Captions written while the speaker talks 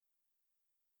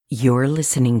You're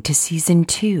listening to Season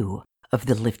 2 of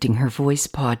the Lifting Her Voice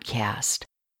podcast.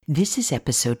 This is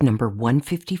episode number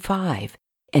 155,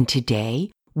 and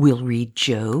today we'll read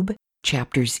Job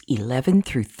chapters 11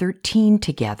 through 13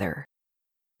 together.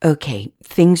 Okay,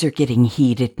 things are getting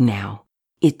heated now.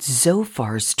 It's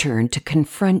Zophar's turn to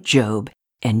confront Job,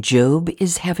 and Job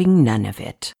is having none of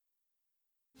it.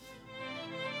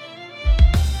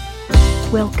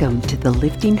 Welcome to the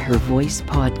Lifting Her Voice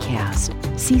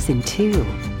podcast, Season 2.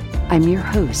 I'm your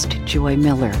host, Joy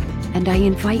Miller, and I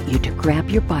invite you to grab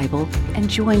your Bible and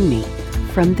join me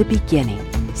from the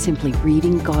beginning, simply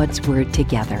reading God's Word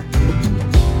together.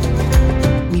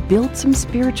 We built some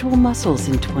spiritual muscles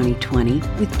in 2020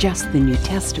 with just the New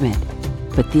Testament,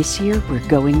 but this year we're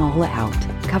going all out,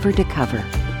 cover to cover,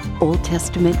 Old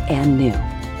Testament and New.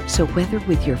 So whether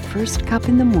with your first cup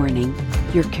in the morning,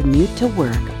 your commute to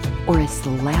work, or as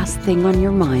the last thing on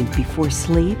your mind before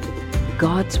sleep,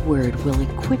 God's Word will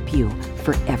equip you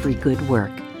for every good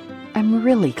work. I'm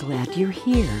really glad you're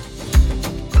here.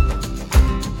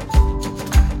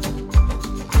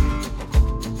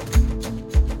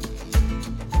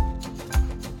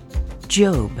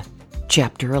 Job,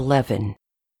 chapter 11.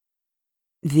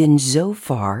 Then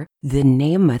Zophar the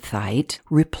Naamathite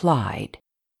replied,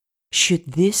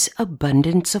 "Should this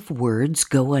abundance of words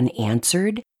go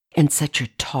unanswered, and such a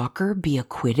talker be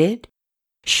acquitted?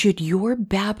 Should your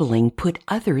babbling put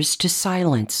others to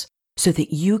silence, so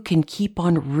that you can keep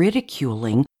on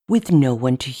ridiculing with no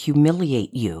one to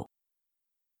humiliate you?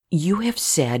 You have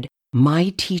said, 'My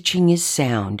teaching is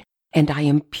sound, and I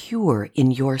am pure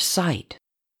in your sight.'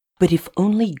 But if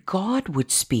only God would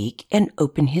speak and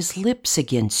open his lips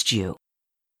against you,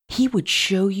 he would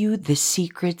show you the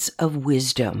secrets of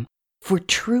wisdom, for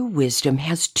true wisdom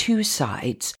has two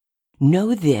sides.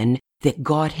 Know then that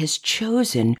God has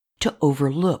chosen to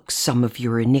overlook some of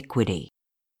your iniquity.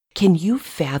 Can you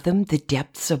fathom the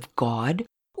depths of God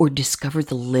or discover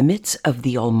the limits of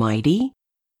the Almighty?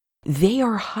 They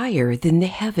are higher than the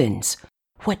heavens.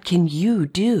 What can you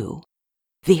do?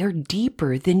 They are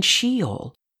deeper than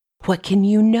Sheol. What can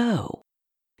you know?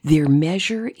 Their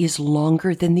measure is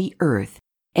longer than the earth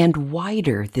and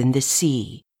wider than the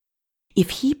sea.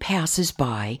 If he passes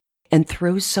by and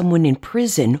throws someone in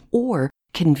prison or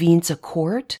convenes a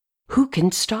court, who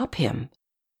can stop him?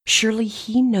 Surely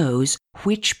he knows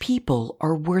which people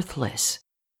are worthless.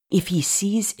 If he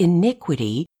sees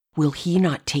iniquity, will he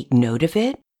not take note of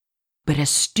it? But a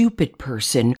stupid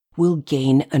person will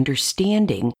gain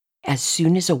understanding as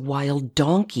soon as a wild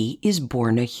donkey is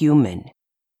born a human.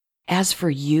 As for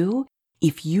you,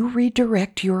 if you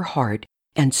redirect your heart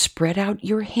and spread out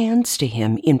your hands to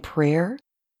him in prayer,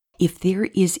 if there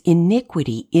is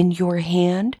iniquity in your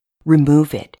hand,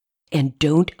 remove it, and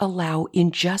don't allow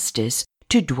injustice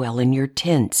to dwell in your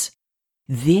tents.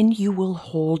 Then you will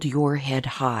hold your head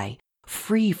high,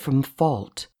 free from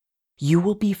fault. You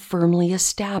will be firmly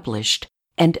established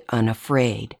and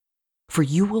unafraid, for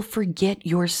you will forget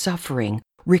your suffering,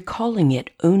 recalling it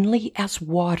only as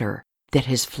water that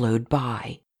has flowed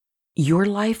by. Your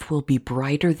life will be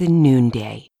brighter than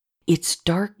noonday. Its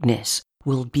darkness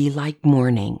will be like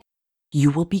morning.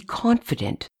 You will be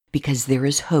confident because there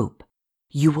is hope.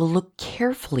 You will look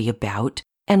carefully about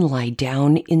and lie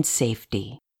down in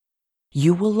safety.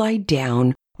 You will lie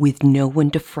down with no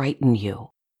one to frighten you,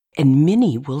 and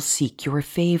many will seek your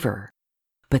favor.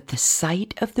 But the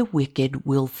sight of the wicked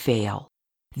will fail.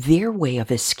 Their way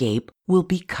of escape will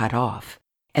be cut off,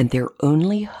 and their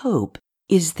only hope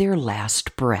is their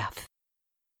last breath.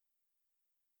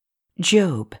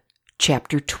 Job,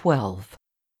 chapter 12.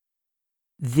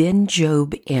 Then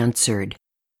Job answered,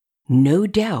 "No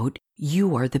doubt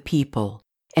you are the people,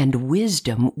 and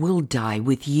wisdom will die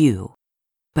with you.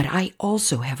 But I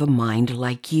also have a mind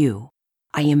like you.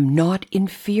 I am not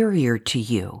inferior to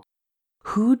you.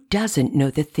 Who doesn't know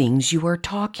the things you are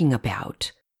talking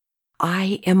about?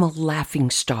 I am a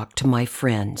laughingstock to my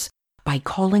friends by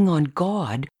calling on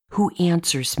God who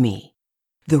answers me.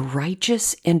 The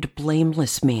righteous and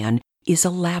blameless man is a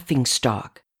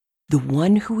laughingstock. The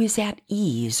one who is at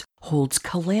ease holds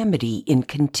calamity in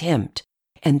contempt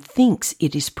and thinks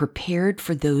it is prepared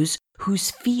for those whose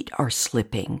feet are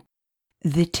slipping.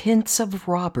 The tents of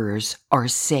robbers are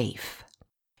safe,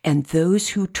 and those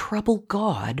who trouble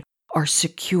God are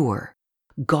secure.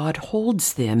 God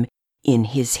holds them in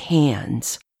his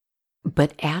hands.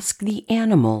 But ask the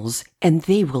animals, and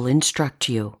they will instruct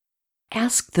you.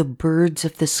 Ask the birds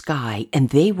of the sky,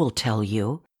 and they will tell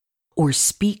you. Or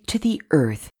speak to the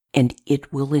earth, and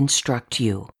it will instruct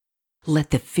you.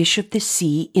 Let the fish of the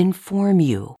sea inform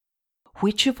you.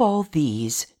 Which of all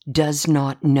these does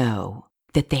not know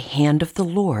that the hand of the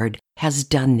Lord has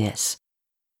done this?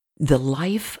 The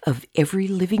life of every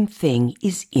living thing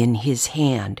is in his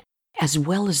hand, as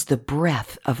well as the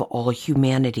breath of all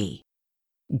humanity.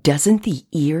 Doesn't the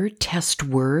ear test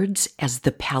words as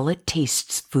the palate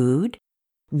tastes food?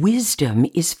 Wisdom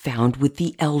is found with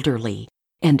the elderly,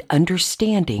 and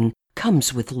understanding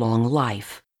comes with long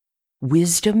life.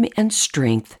 Wisdom and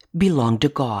strength belong to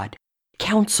God.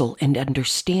 Counsel and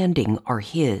understanding are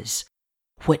his.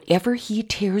 Whatever he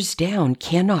tears down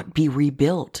cannot be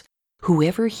rebuilt.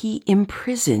 Whoever he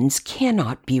imprisons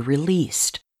cannot be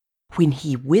released. When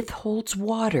he withholds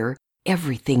water,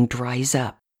 everything dries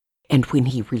up, and when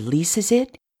he releases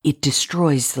it, it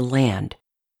destroys the land.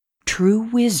 True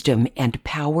wisdom and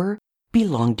power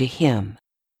belong to him.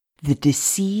 The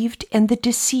deceived and the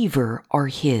deceiver are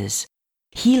his.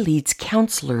 He leads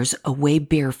counselors away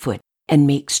barefoot and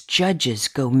makes judges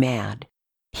go mad.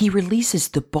 He releases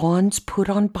the bonds put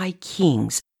on by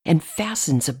kings and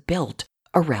fastens a belt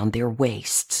around their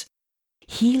waists.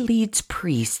 He leads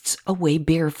priests away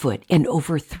barefoot and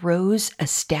overthrows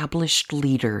established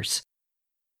leaders.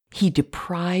 He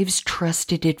deprives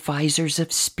trusted advisors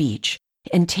of speech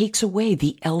and takes away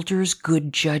the elders'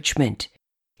 good judgment.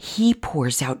 He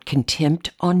pours out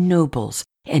contempt on nobles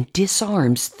and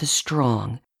disarms the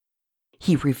strong.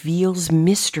 He reveals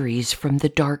mysteries from the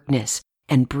darkness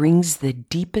and brings the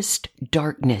deepest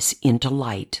darkness into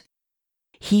light.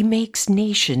 He makes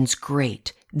nations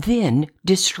great, then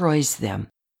destroys them.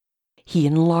 He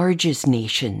enlarges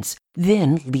nations,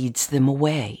 then leads them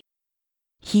away.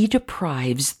 He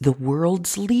deprives the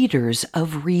world's leaders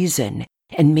of reason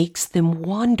and makes them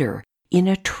wander in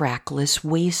a trackless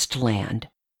wasteland.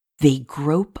 They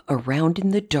grope around in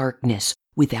the darkness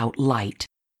without light.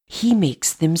 He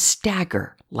makes them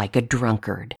stagger like a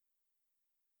drunkard.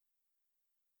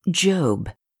 Job,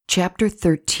 chapter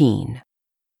 13.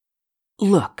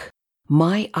 Look,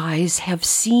 my eyes have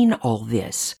seen all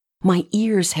this. My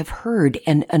ears have heard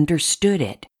and understood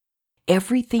it.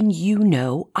 Everything you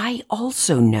know, I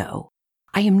also know.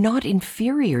 I am not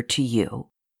inferior to you.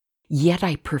 Yet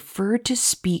I prefer to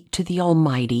speak to the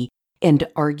Almighty and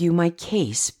argue my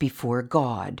case before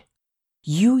God.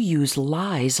 You use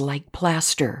lies like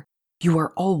plaster. You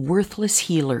are all worthless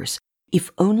healers. If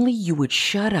only you would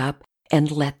shut up and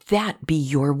let that be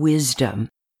your wisdom.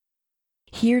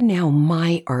 Hear now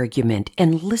my argument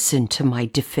and listen to my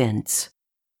defense.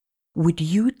 Would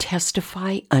you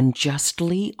testify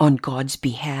unjustly on God's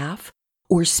behalf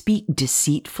or speak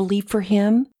deceitfully for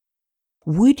him?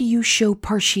 Would you show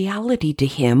partiality to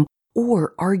him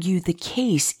or argue the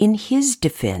case in his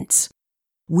defense?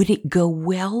 Would it go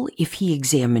well if he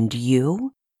examined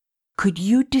you? Could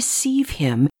you deceive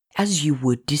him as you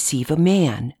would deceive a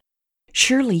man?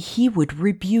 Surely he would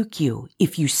rebuke you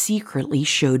if you secretly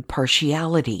showed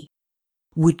partiality.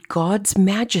 Would God's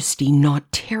majesty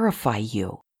not terrify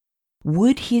you?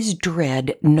 Would his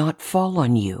dread not fall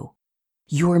on you?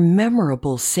 Your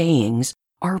memorable sayings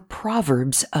are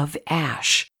proverbs of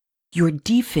ash. Your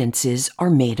defenses are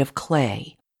made of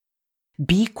clay.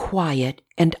 Be quiet,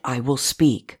 and I will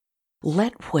speak.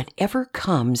 Let whatever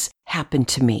comes happen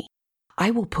to me.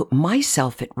 I will put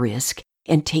myself at risk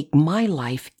and take my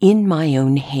life in my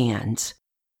own hands.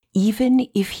 Even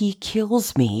if he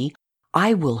kills me,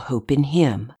 I will hope in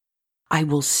him. I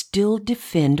will still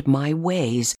defend my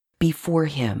ways before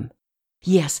him.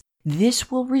 Yes,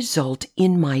 this will result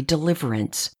in my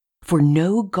deliverance, for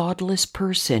no godless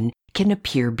person can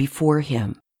appear before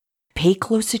him. Pay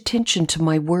close attention to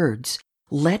my words.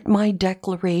 Let my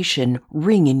declaration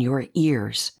ring in your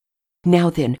ears. Now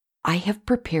then, I have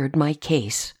prepared my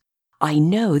case. I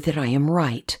know that I am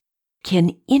right.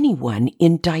 Can anyone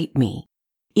indict me?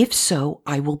 If so,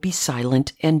 I will be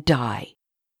silent and die.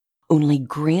 Only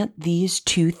grant these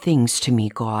two things to me,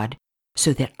 God,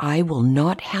 so that I will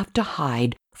not have to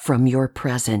hide from your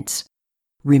presence.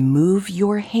 Remove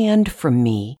your hand from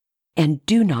me, and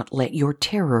do not let your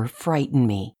terror frighten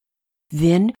me.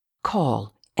 Then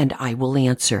call, and I will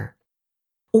answer.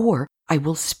 Or I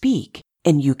will speak,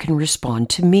 and you can respond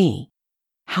to me.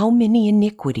 How many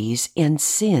iniquities and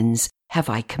sins have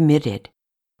I committed?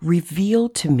 Reveal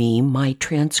to me my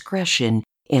transgression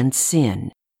and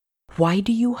sin. Why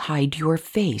do you hide your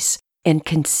face and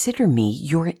consider me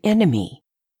your enemy?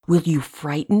 Will you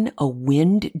frighten a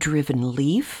wind-driven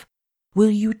leaf?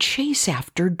 Will you chase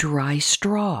after dry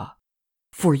straw?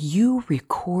 For you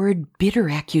record bitter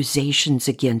accusations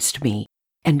against me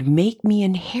and make me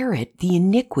inherit the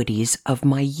iniquities of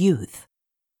my youth.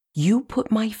 You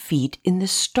put my feet in the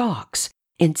stocks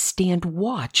and stand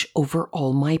watch over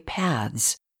all my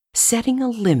paths, setting a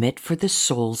limit for the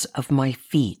soles of my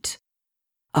feet.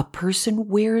 A person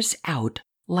wears out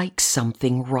like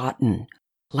something rotten.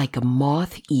 like a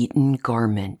moth-eaten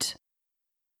garment.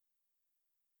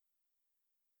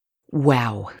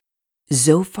 Wow.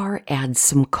 Zophar adds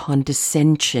some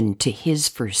condescension to his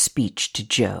first speech to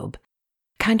Job,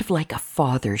 kind of like a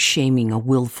father shaming a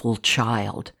willful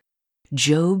child.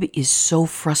 Job is so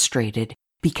frustrated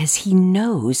because he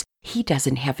knows he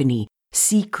doesn't have any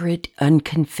secret,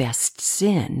 unconfessed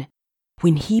sin.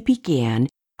 When he began,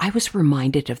 I was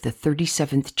reminded of the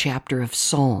 37th chapter of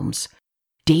Psalms.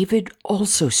 David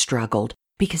also struggled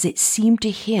because it seemed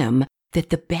to him that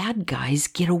the bad guys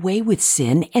get away with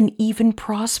sin and even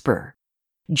prosper.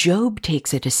 Job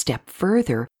takes it a step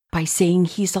further by saying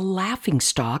he's a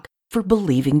laughingstock for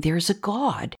believing there's a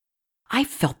God. I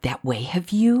felt that way,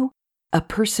 have you? A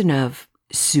person of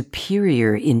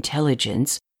superior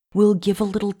intelligence will give a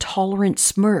little tolerant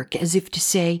smirk as if to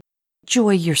say,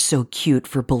 "Joy, you're so cute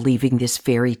for believing this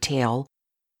fairy tale.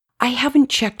 I haven't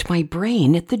checked my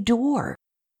brain at the door."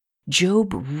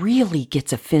 Job really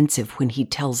gets offensive when he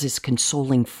tells his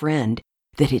consoling friend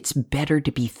that it's better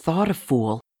to be thought a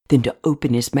fool than to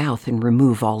open his mouth and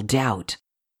remove all doubt.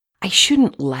 I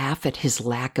shouldn't laugh at his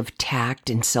lack of tact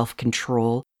and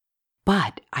self-control,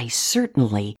 but I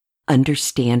certainly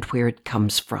understand where it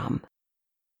comes from.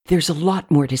 There's a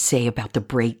lot more to say about the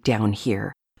breakdown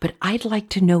here, but I'd like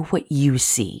to know what you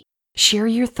see. Share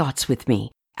your thoughts with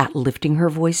me at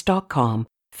liftinghervoice.com,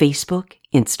 Facebook,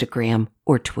 Instagram,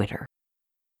 or Twitter.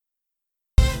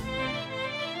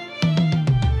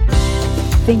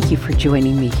 Thank you for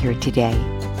joining me here today.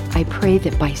 I pray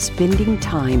that by spending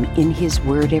time in His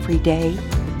Word every day,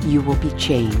 you will be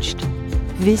changed.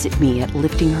 Visit me at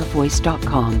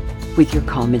liftinghervoice.com with your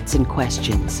comments and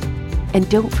questions. And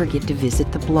don't forget to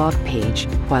visit the blog page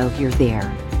while you're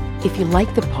there. If you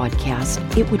like the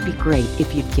podcast, it would be great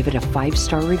if you'd give it a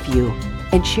 5-star review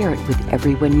and share it with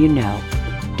everyone you know.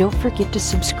 Don't forget to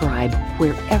subscribe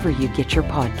wherever you get your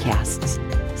podcasts.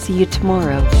 See you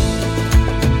tomorrow.